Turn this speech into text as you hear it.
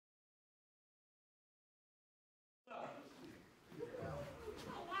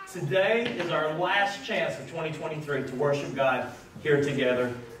Today is our last chance of 2023 to worship God here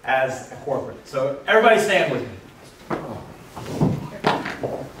together as a corporate. So everybody stand with me.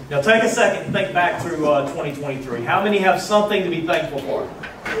 Now take a second and think back through 2023. How many have something to be thankful for?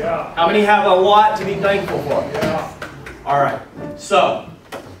 Yeah. How many have a lot to be thankful for? Yeah. All right. So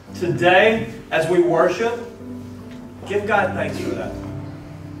today, as we worship, give God thanks for that.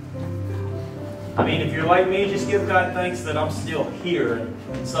 I mean, if you're like me, just give God thanks that I'm still here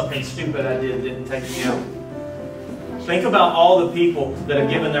and something stupid I did didn't take me out. Think about all the people that have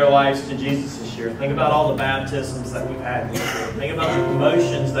given their lives to Jesus this year. Think about all the baptisms that we've had this year. Think about the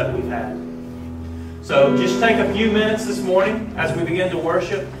promotions that we've had. So just take a few minutes this morning as we begin to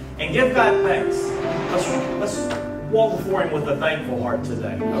worship and give God thanks. Let's walk before Him with a thankful heart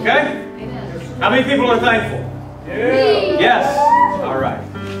today. Okay? Amen. How many people are thankful? Yeah. Yes? All right.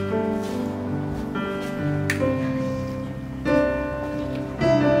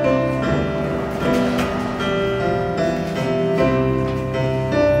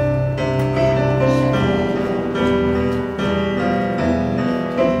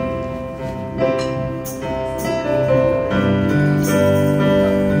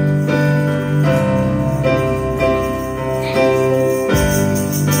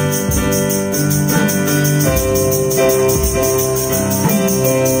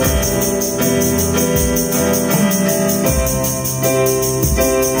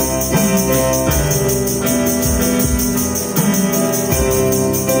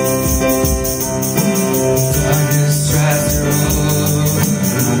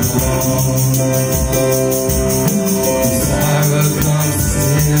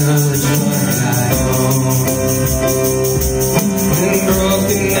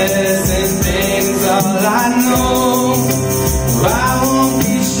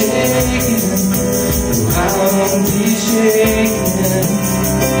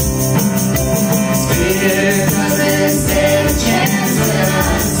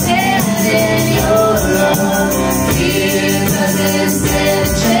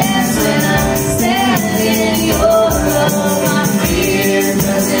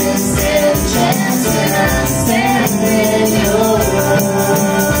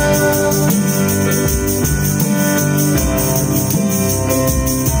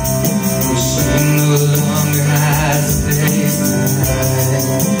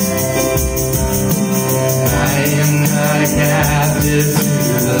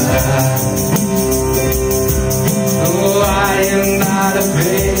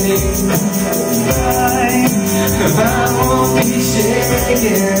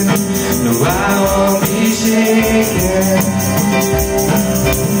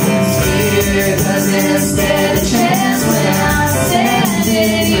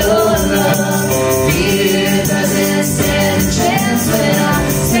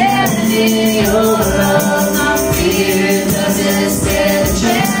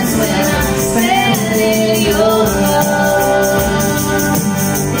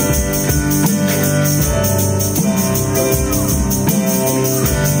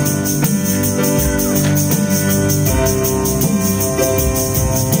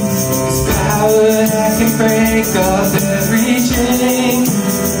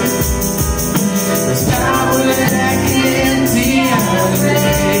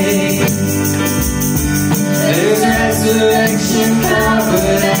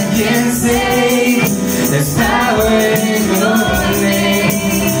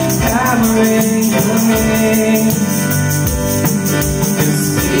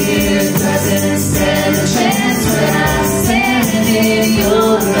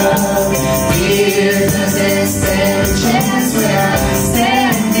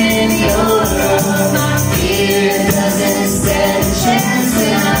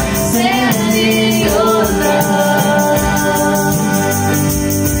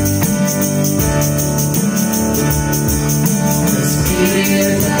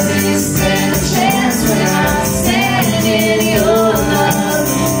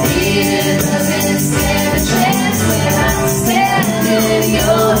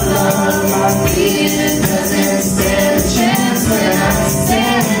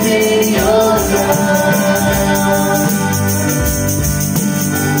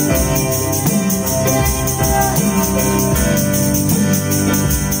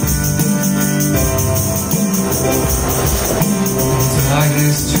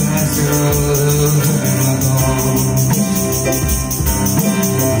 Darkness tries to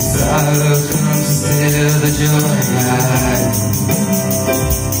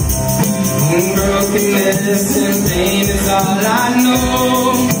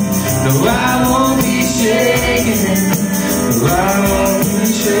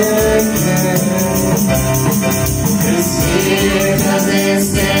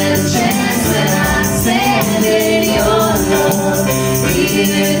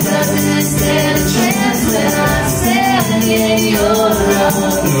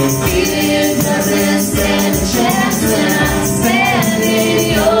Fear doesn't stand a chance when I stand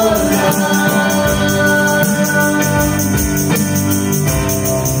in your love.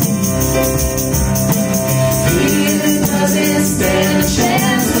 Fear doesn't stand a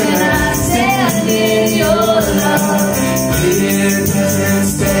chance when I stand in your love. Fear doesn't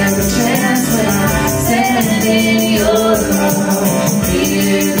stand a chance when I stand in your love.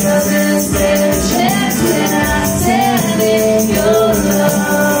 Fear doesn't stand a chance when I stand in your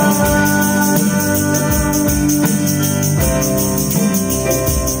love.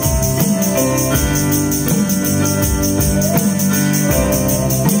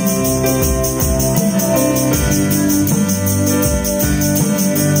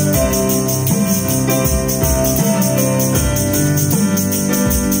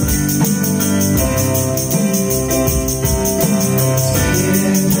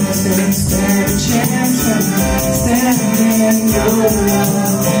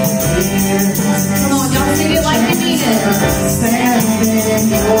 Come on, y'all sing it like you mean it. Stand in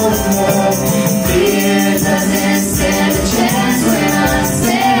your love. Fear doesn't stand a chance when I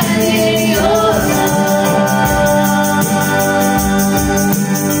stand in your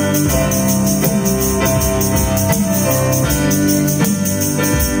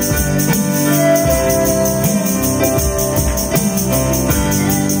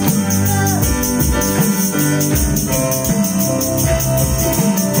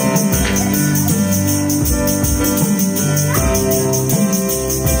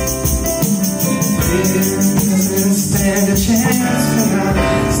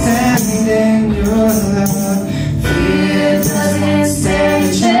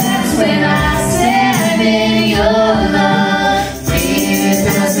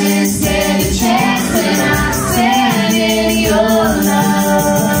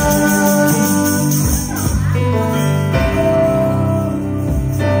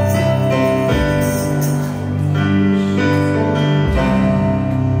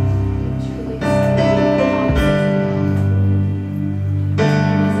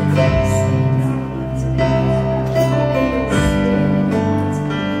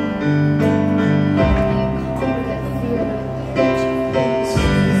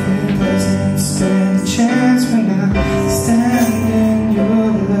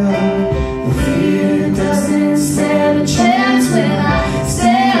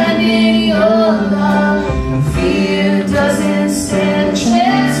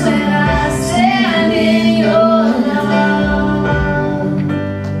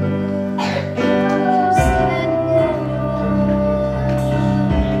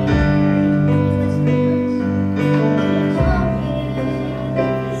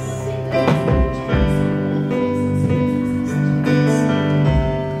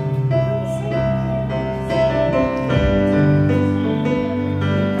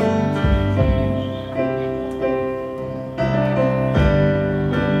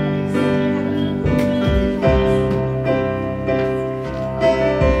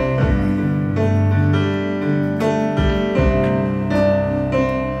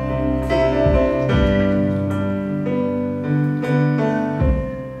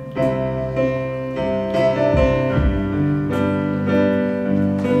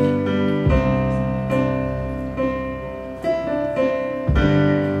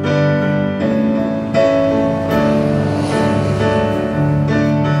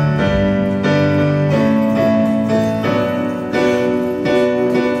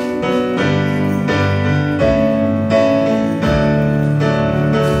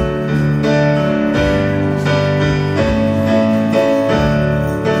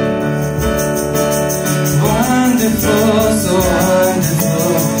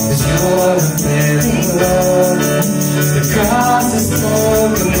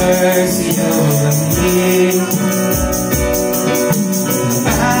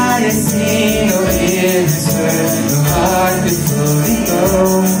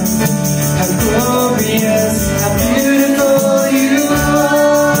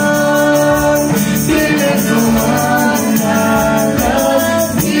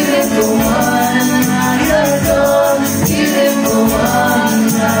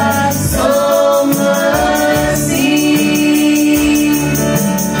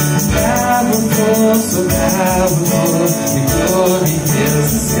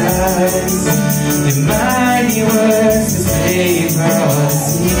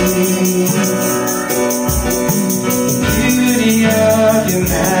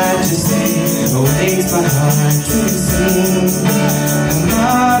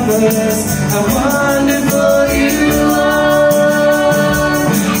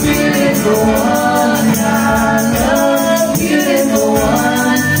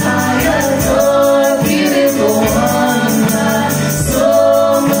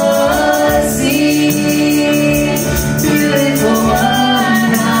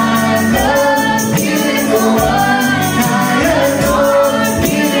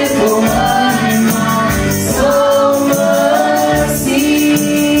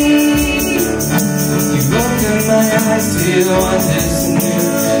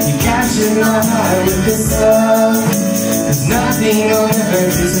my heart with this love. There's nothing on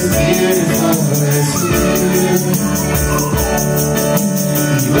earth is as beautiful as you.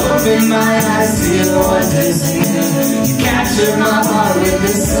 You open my eyes to your wonders in you. You capture my heart with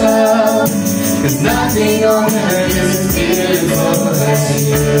this love. There's nothing on earth is as beautiful as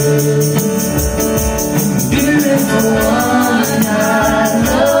you. Beautiful one, I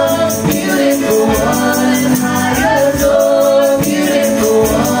love. Beautiful one, I adore. Beautiful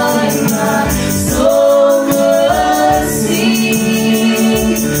one, my soul must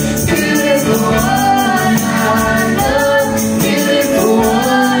sing. Beautiful one, I love. Beautiful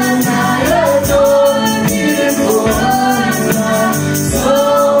one, I adore. Beautiful one, my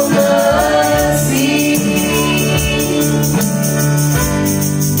soul must sing.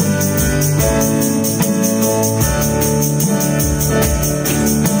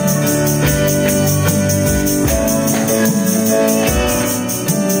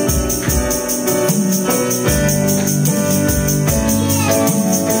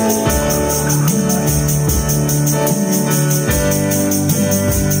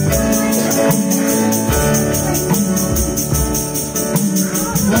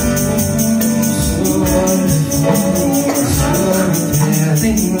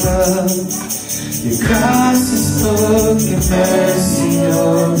 Your cross has spoken mercy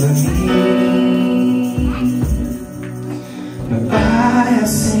over me. No eye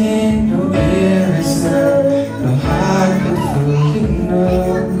has seen, no ear has heard, no heart could fully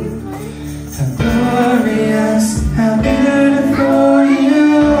know how glorious, how beautiful you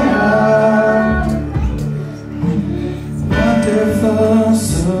are. Wonderful,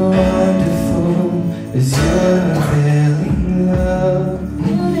 so wonderful is your unfailing love.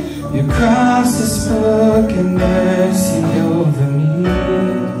 Your cross has spoken mercy over me.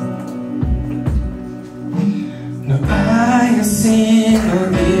 No eye has seen, no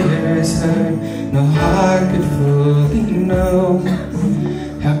ear has heard, no heart could fully know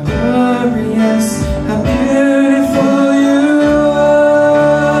how glorious, how beautiful you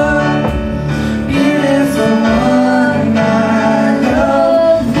are. Beautiful one, I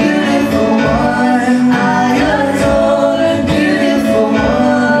love. Beautiful one, I adore. Beautiful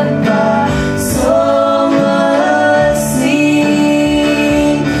one, my soul must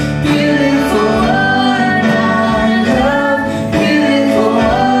sing. Beautiful one, I love. Beautiful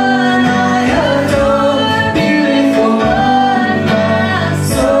one, I adore. Beautiful one, my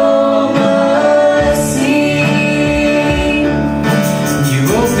soul must sing. You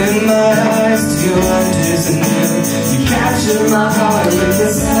open my eyes to your wonders anew. You capture my heart with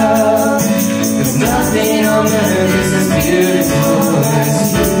this love. There's nothing on earth is as beautiful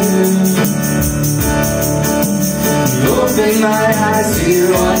as you. You open my eyes to your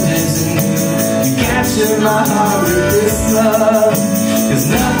wonders anew. You capture my heart with this love. There's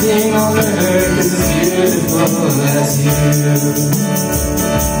nothing on earth is as beautiful as you.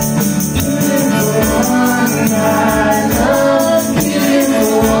 Beautiful one, I love.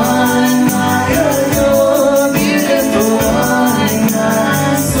 Beautiful one, I adore. Beautiful one,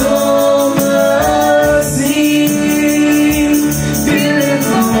 my soul must sing.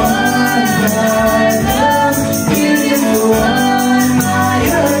 Beautiful one, I love. Beautiful one, I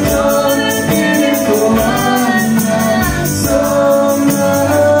adore. Beautiful one, my soul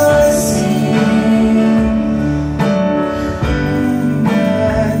must sing.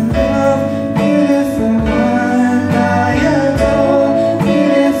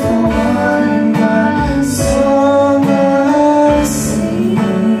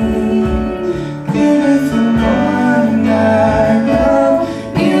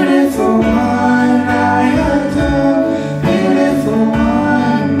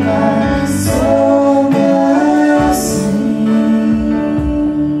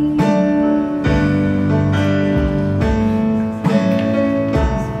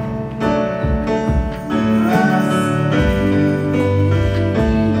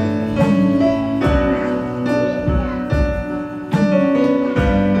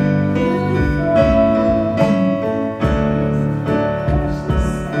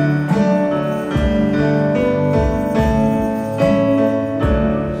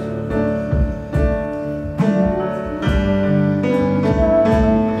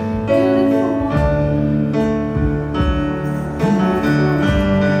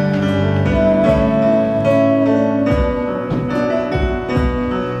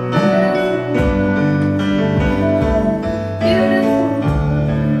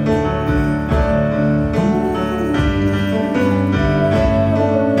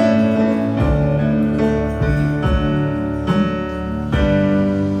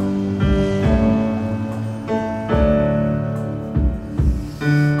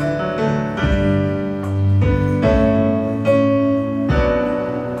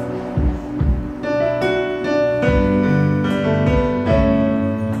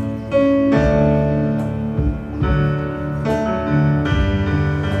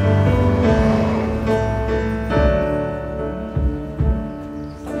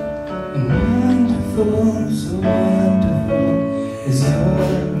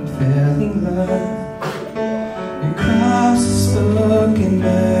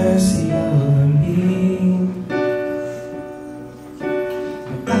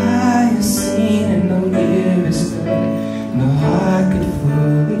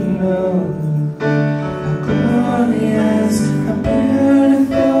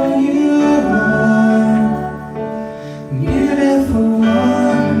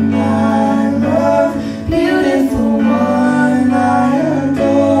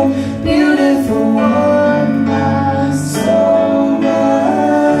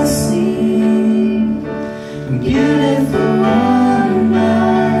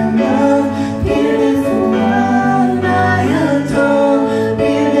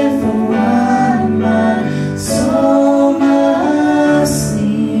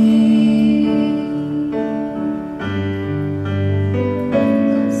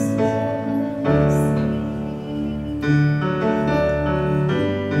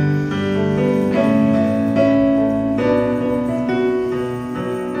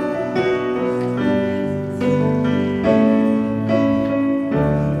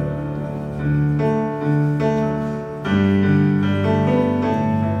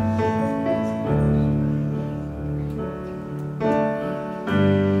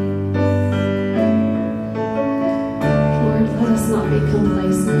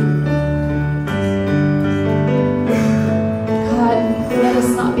 complacent. God, let us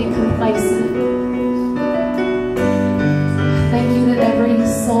not be complacent. Thank you that every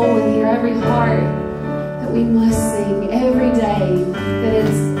soul in here, every heart, that we must sing every day, that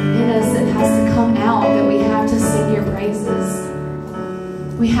it's in us, it has to come out, that we have to sing your praises.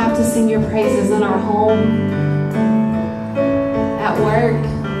 We have to sing your praises in our home, at work,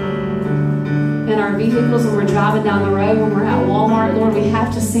 in our vehicles, when we're driving down the road, when we're at Walmart. Lord, we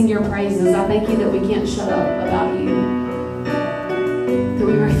have to sing your praises. I thank you that we can't shut up about you. That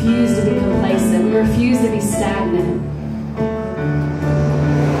we refuse to be complacent. We refuse to be stagnant.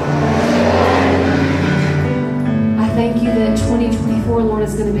 I thank you that 2024, Lord,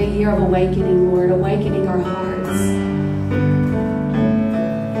 is going to be a year of awakening, Lord, awakening our hearts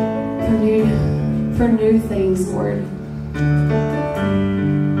for new things, Lord.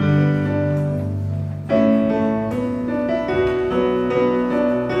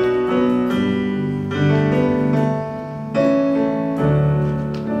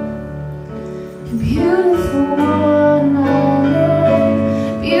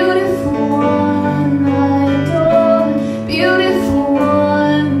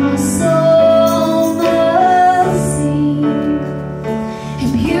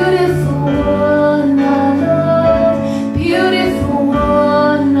 Beautiful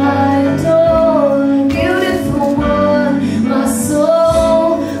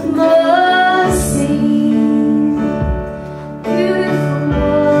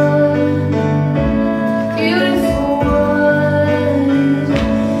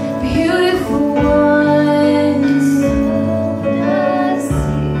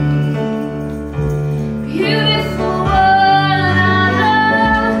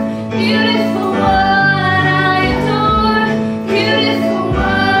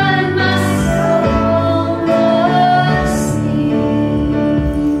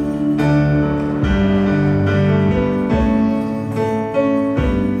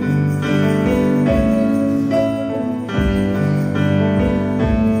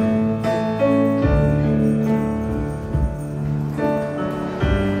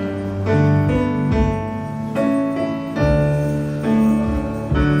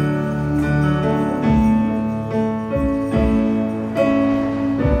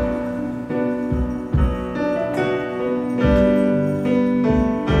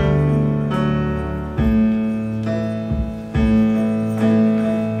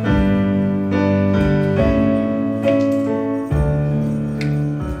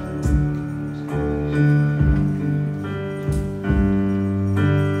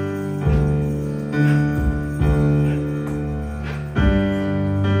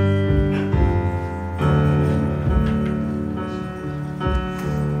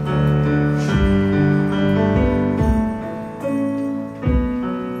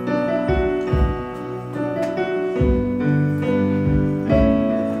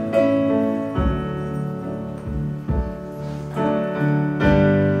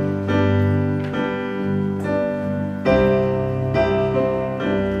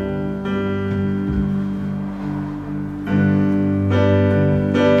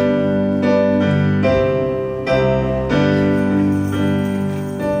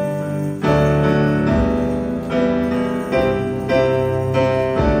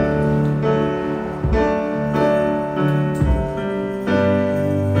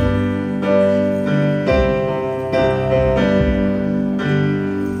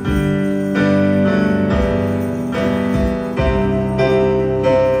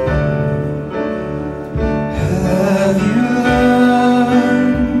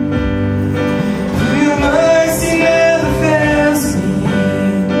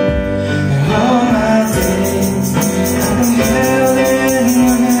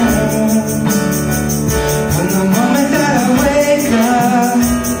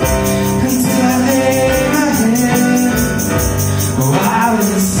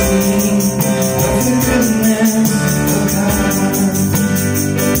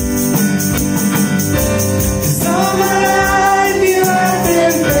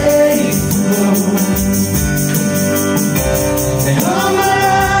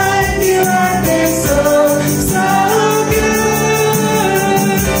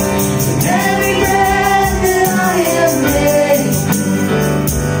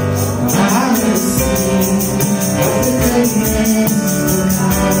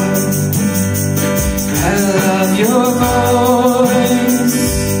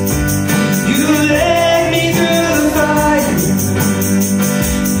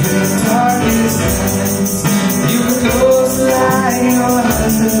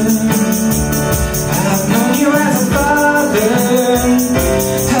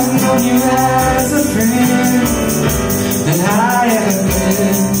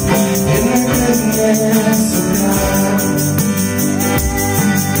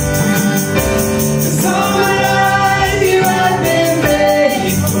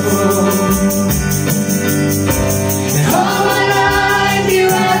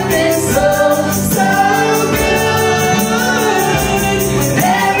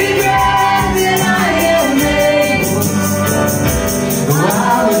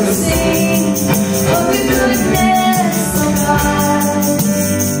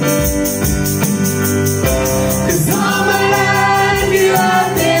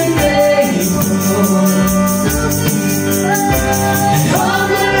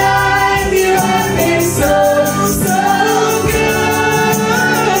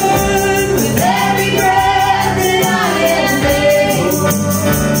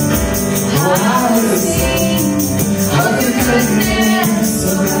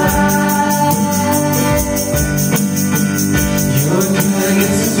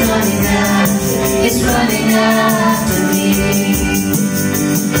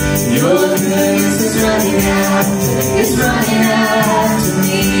after, it's running after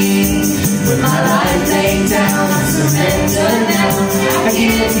me. With my life laid down, I surrender now. I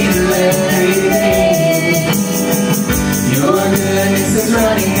give you everything. Your goodness is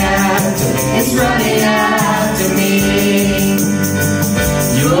running after, it's running after me.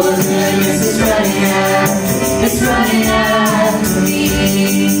 Your goodness is running after, it's running after me.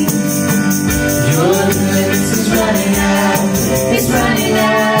 Your goodness is running after, it's running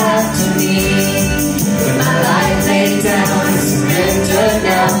after me. With my life laid down, I surrender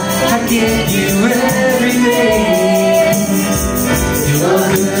now. I give you everything. Your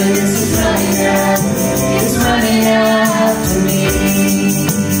goodness is running after, it's running after me.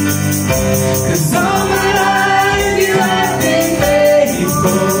 'Cause all my life you have been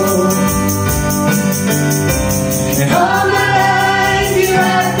faithful, and all my life you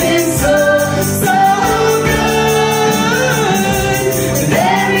have been so, so good. With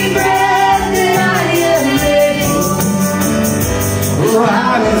every breath that I am able, oh,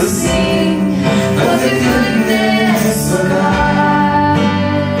 I will sing of the goodness of God.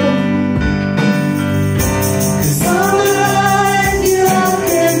 'Cause all my life you have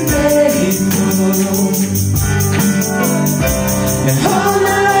been faithful, and all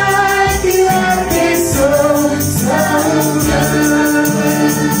my life you have been so, so good.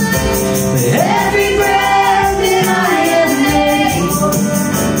 With every breath that I am able,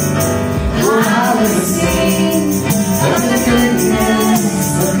 oh, I will sing of the goodness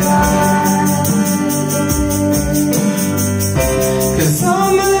of God. 'Cause all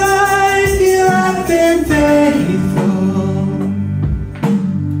my life you have been faithful,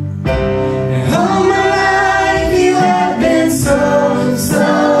 and all my life you have been so, so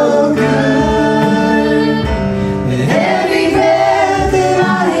good. With every breath that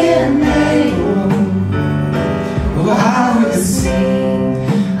I am able, oh, I will sing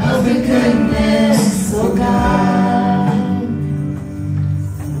of the goodness of God.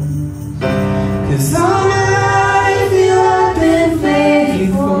 'Cause all my life you have been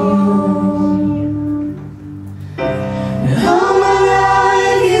faithful, and all my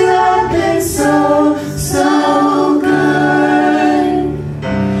life you have been so, so good.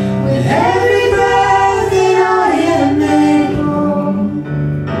 With every breath that I am able,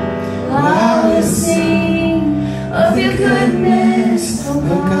 I will sing of your goodness, oh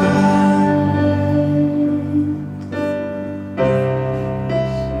God.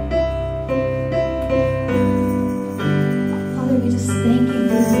 Father, we just thank you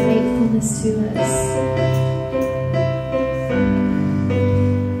for your faithfulness to us.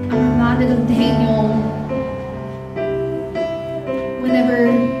 I'm reminded of Daniel whenever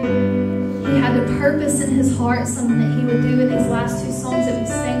he had the purpose in his heart, something that he would do in these last two songs that we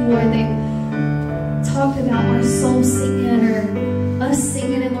sang, Lord. They talked about our soul singing or us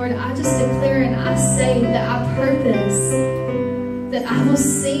singing, and Lord, I just declare and I say that I purpose that I will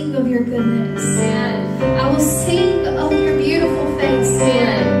sing of your goodness. I will sing of your beautiful face.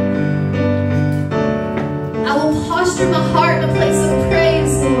 I will posture my heart in a place of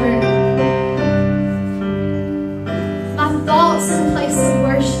praise, Lord. My thoughts in a place of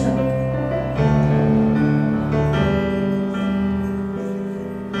worship.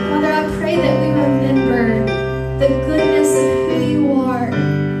 Father, I pray that we remember the goodness of who you are.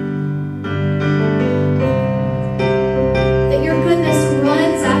 That your goodness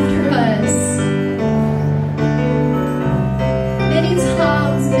runs after us. Many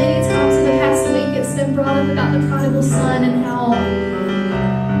times in the past week, it's been brought up about the prodigal son and how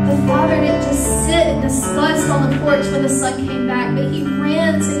the father didn't just sit and discuss on the porch when the son came back, but he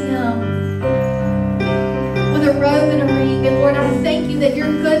ran to him with a robe and a ring. And Lord, I thank you that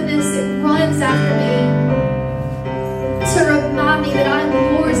your goodness, it runs after me to remind me that I am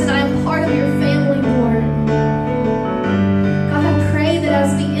yours and I am part of your family, Lord. God, I pray that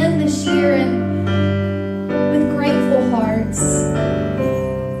as we end this year and with grateful hearts,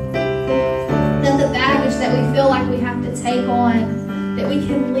 that the baggage that we feel like we have to take on, that we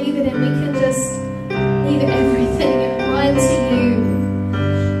can leave it and we can just leave everything and run to you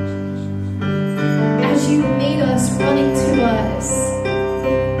as you meet us, running to us.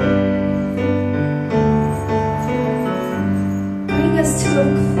 Bring us to a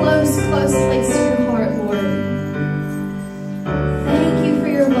close, close place to your heart, Lord. Thank you for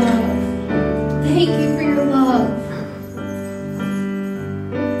your love. Thank you for your love.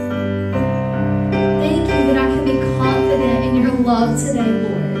 Thank you that I can be confident in your love today,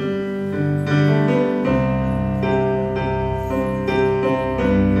 Lord.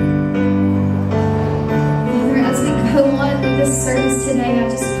 Father, as we go on with this service today, I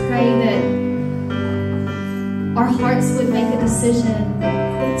just pray that our hearts would make a decision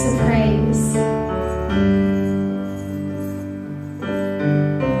to praise.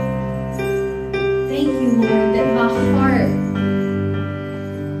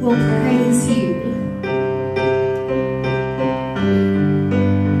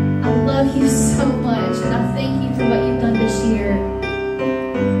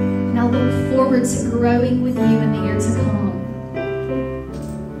 forward to growing with you in the year to come.